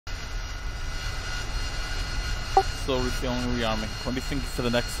Still refueling, rearming. What do you think for the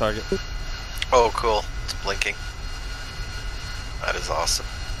next target? Oh, cool. It's blinking. That is awesome.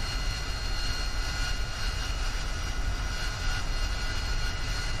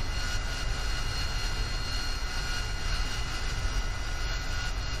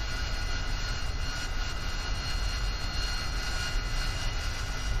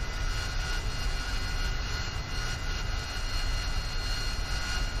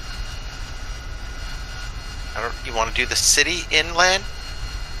 You want to do the city inland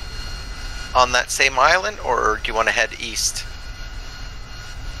on that same island, or do you want to head east?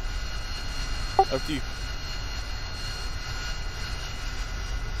 Up to you.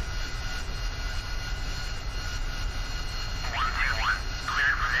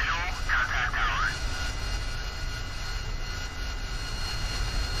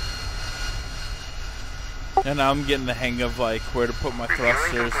 And now I'm getting the hang of like where to put my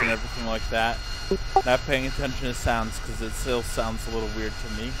thrusters and everything like that. Not paying attention to sounds because it still sounds a little weird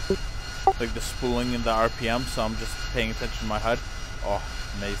to me. Like the spooling in the RPM, so I'm just paying attention to my HUD. Oh,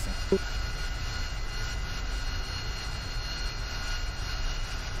 amazing.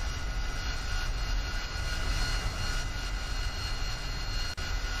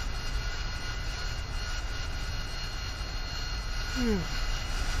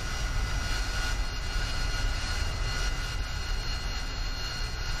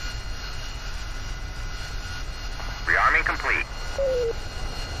 Rearming complete.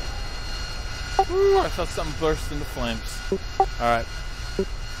 Ooh, I thought something burst into flames. Alright.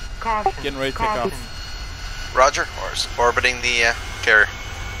 Caution. Getting ready to take off. Roger. Orbiting the carrier.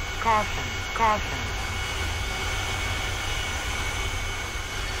 Caution. Caution.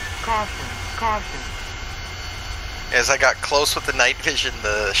 Caution. Caution. As I got close with the night vision,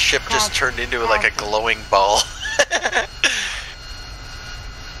 the ship just turned into like a glowing ball.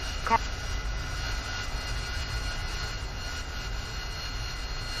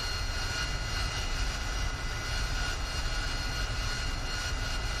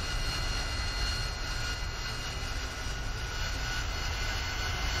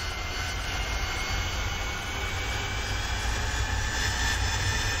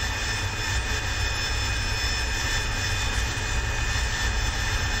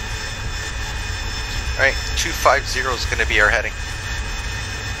 Alright, 250 is going to be our heading.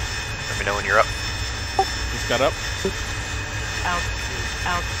 Let me know when you're up. Just got up. Altitude.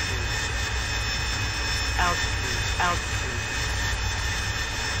 Altitude. Altitude.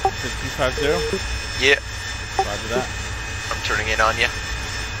 Altitude. 250? Yeah. Roger that. I'm turning in on you.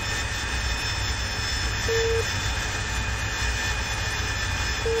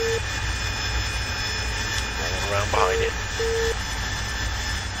 Rolling around behind you.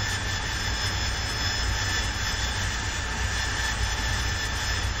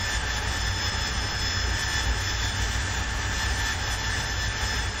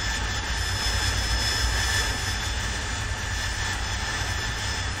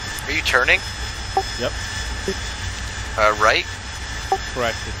 Are you turning? Yep. Right?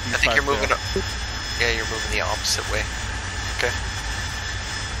 Correct. I think you're moving. Yeah, you're moving the opposite way. Okay.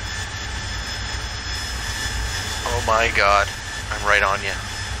 Oh my god. I'm right on you.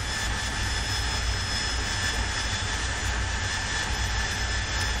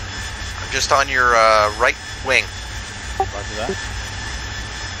 I'm just on your right wing. Roger that.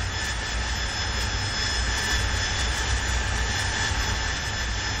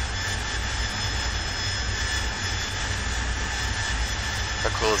 How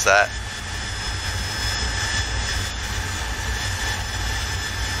cool is that?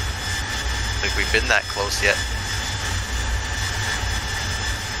 I think we've been that close yet.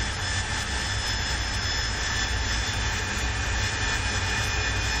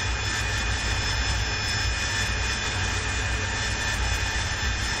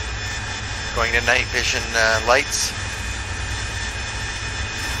 Going to night vision lights.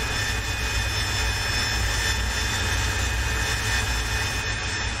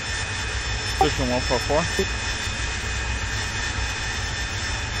 Position 144.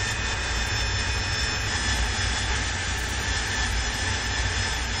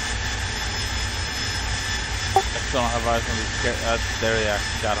 I don't have eyes on these. There they are.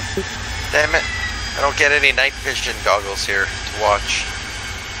 Got him. Damn it. I don't get any night vision goggles here to watch.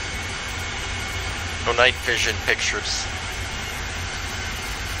 No night vision pictures.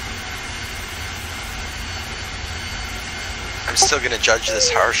 I'm still gonna judge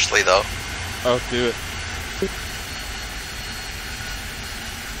this harshly though. Oh, do it.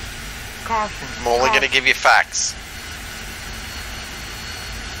 Caution. I'm only gonna give you facts.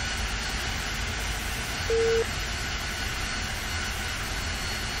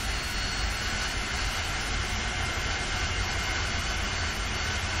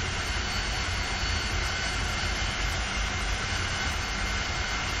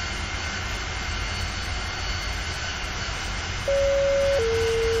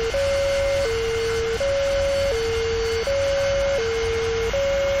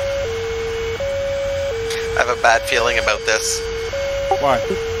 I have a bad feeling about this. Why?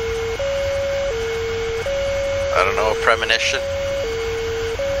 I don't know, a premonition.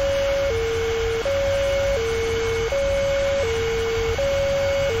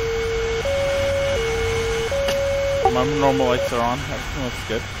 My normal lights are on. Everything looks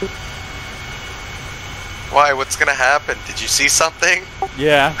good. Why? What's gonna happen? Did you see something?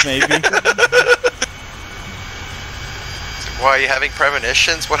 Yeah, maybe. Why are you having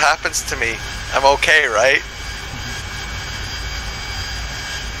premonitions? What happens to me? I'm okay, right?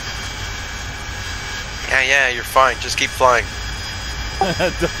 Yeah, you're fine. Just keep flying.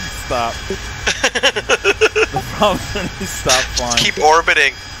 Don't stop. The problem's when you stop flying. Just keep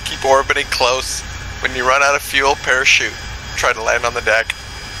orbiting. Keep orbiting close. When you run out of fuel, parachute. Try to land on the deck.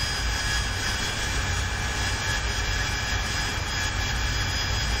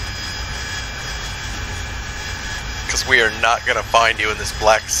 Because we are not going to find you in this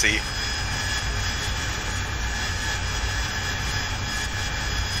Black Sea.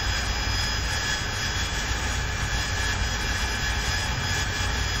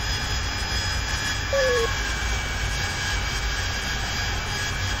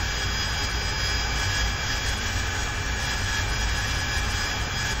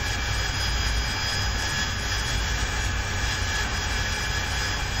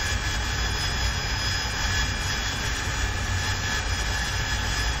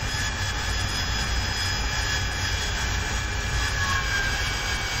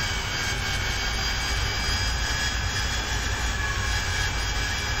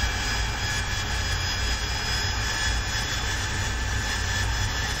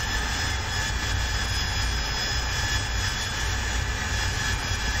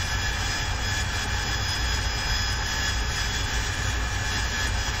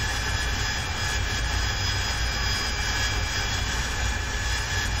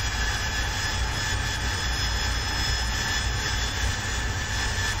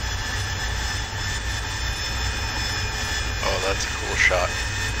 That's a cool shot.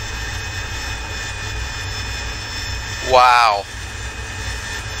 Wow.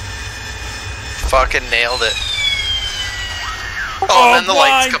 Fucking nailed it. Oh, and then the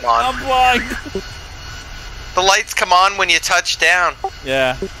lights come on. I'm blind. The lights come on when you touch down.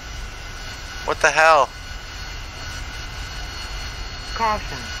 Yeah. What the hell?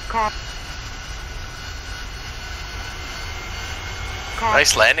 Caution.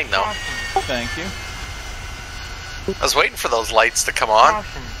 Nice landing, though. Thank you. I was waiting for those lights to come on.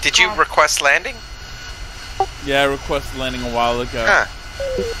 Did you request landing? Yeah, I requested landing a while ago.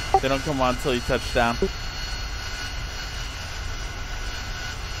 Huh. They don't come on until you touch down.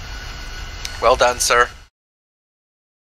 Well done, sir.